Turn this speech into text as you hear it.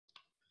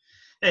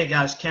Hey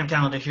guys, Cam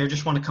Callender here.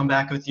 Just want to come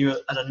back with you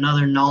at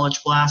another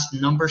Knowledge Blast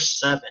number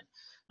 7.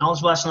 Knowledge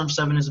Blast number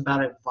 7 is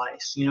about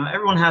advice.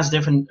 Everyone has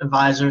different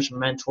advisors or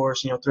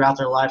mentors, throughout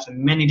their life, and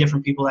many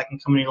different people that can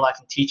come into your life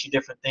and teach you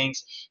different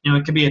things.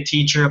 It could be a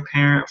teacher, a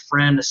parent, a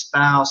friend, a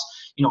spouse,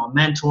 a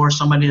mentor,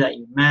 somebody that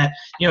you met.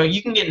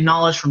 You can get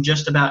knowledge from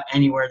just about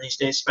anywhere these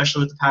days, especially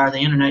with the power of the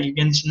internet. You're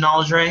getting some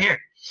knowledge right here.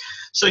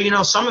 So,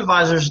 some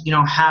advisors,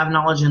 have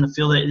knowledge in the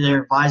field that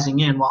they're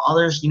advising in, while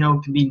others,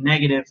 can be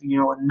negative,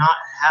 and not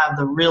have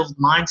the real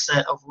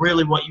mindset of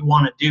really what you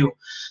want to do.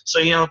 So,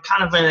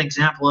 kind of an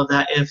example of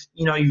that, if,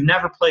 you've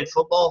never played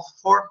football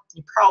before,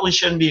 you probably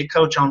shouldn't be a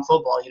coach on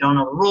football. You don't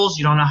know the rules.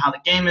 You don't know how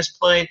the game is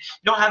played.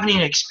 You don't have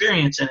any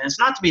experience in it. It's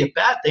not to be a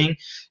bad thing.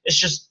 It's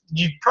just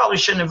you probably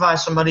shouldn't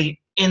advise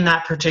somebody in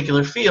that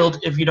particular field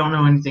if you don't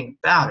know anything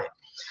about it.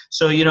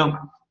 So,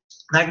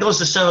 that goes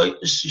to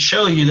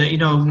show you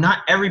that, not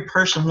every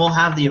person will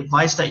have the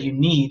advice that you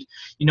need.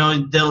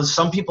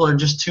 Some people are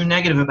just too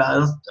negative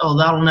about it. Oh,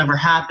 that'll never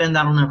happen.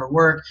 That'll never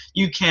work.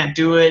 You can't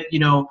do it.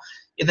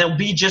 They'll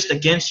be just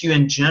against you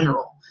in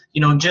general.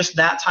 Just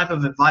that type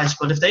of advice.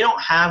 But if they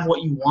don't have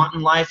what you want in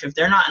life, if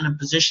they're not in a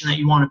position that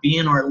you want to be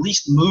in, or at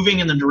least moving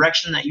in the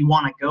direction that you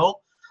want to go,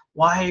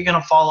 why are you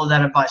going to follow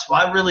that advice?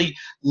 Why really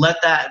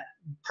let that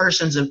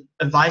person's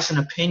advice and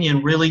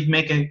opinion really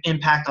make an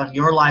impact on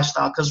your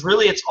lifestyle? Because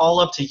really it's all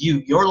up to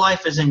you. Your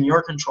life is in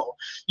your control.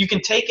 You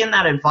can take in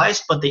that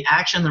advice, but the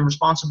action, the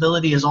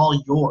responsibility is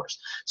all yours.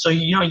 So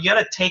you got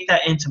to take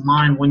that into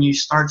mind when you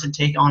start to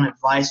take on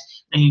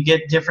advice and you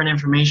get different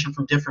information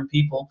from different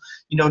people.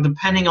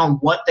 Depending on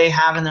what they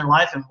have in their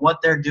life and what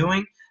they're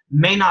doing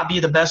may not be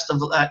the best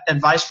of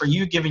advice for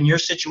you given your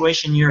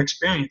situation, your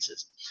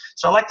experiences.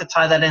 So I like to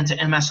tie that into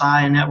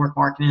MSI and network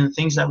marketing and the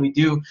things that we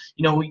do.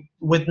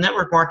 With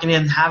network marketing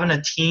and having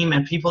a team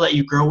and people that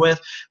you grow with,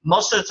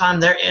 most of the time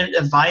their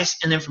advice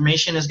and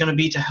information is going to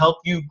be to help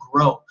you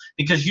grow,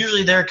 because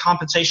usually their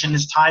compensation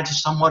is tied to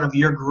somewhat of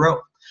your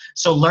growth.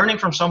 So learning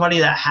from somebody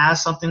that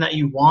has something that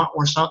you want,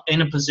 or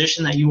in a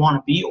position that you want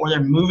to be, or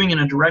they're moving in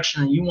a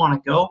direction that you want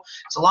to go,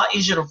 it's a lot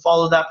easier to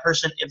follow that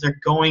person if they're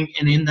going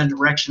and in the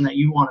direction that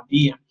you want to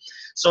be in.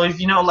 So if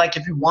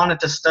if you wanted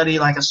to study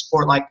like a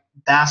sport like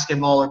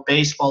basketball or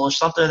baseball or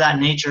something of that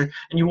nature,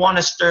 and you want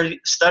to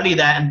study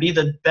that and be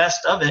the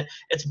best of it,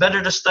 it's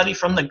better to study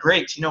from the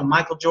greats,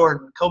 Michael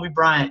Jordan, Kobe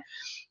Bryant,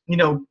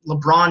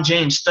 LeBron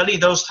James. Study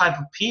those type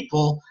of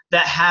people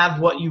that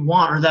have what you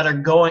want, or that are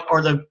going,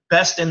 or the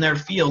best in their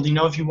field.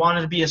 If you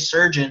wanted to be a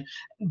surgeon,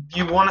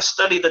 you want to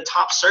study the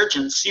top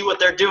surgeons, see what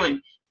they're doing.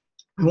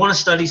 You want to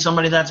study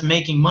somebody that's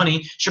making money,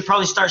 you should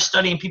probably start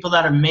studying people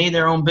that have made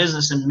their own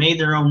business and made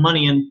their own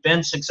money and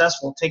been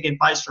successful. Take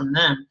advice from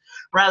them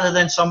rather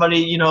than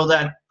somebody,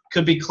 that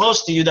could be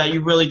close to you that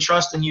you really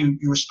trust and you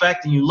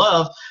respect and you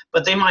love,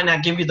 but they might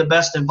not give you the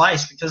best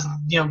advice because,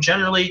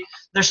 generally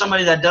there's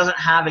somebody that doesn't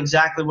have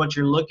exactly what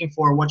you're looking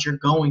for or what you're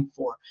going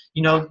for.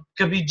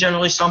 Could be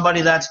generally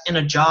somebody that's in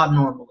a job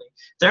normally.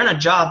 They're in a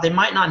job, they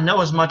might not know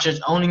as much as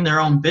owning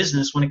their own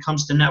business when it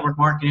comes to network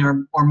marketing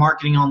or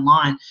marketing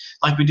online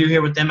like we do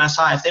here with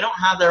MSI. If they don't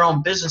have their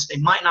own business, they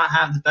might not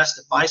have the best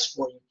advice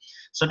for you.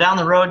 So down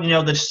the road,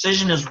 the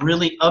decision is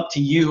really up to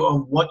you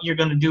of what you're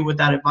going to do with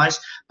that advice,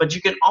 but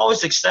you can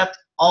always accept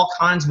all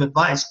kinds of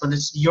advice, but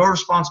it's your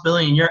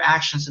responsibility and your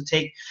actions to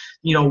take,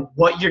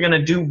 what you're going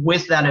to do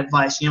with that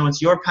advice.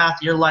 It's your path,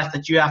 your life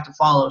that you have to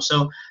follow.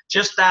 So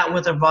just that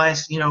with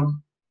advice,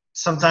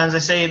 sometimes I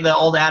say the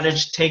old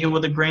adage, take it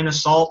with a grain of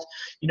salt.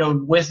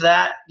 With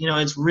that,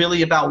 it's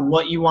really about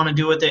what you want to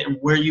do with it and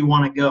where you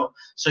want to go.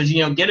 So,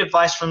 get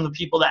advice from the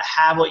people that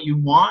have what you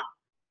want,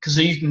 because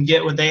so you can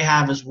get what they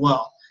have as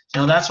well.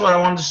 That's what I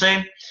wanted to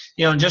say.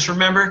 Just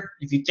remember,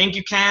 if you think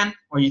you can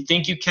or you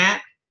think you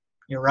can't,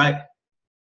 you're right.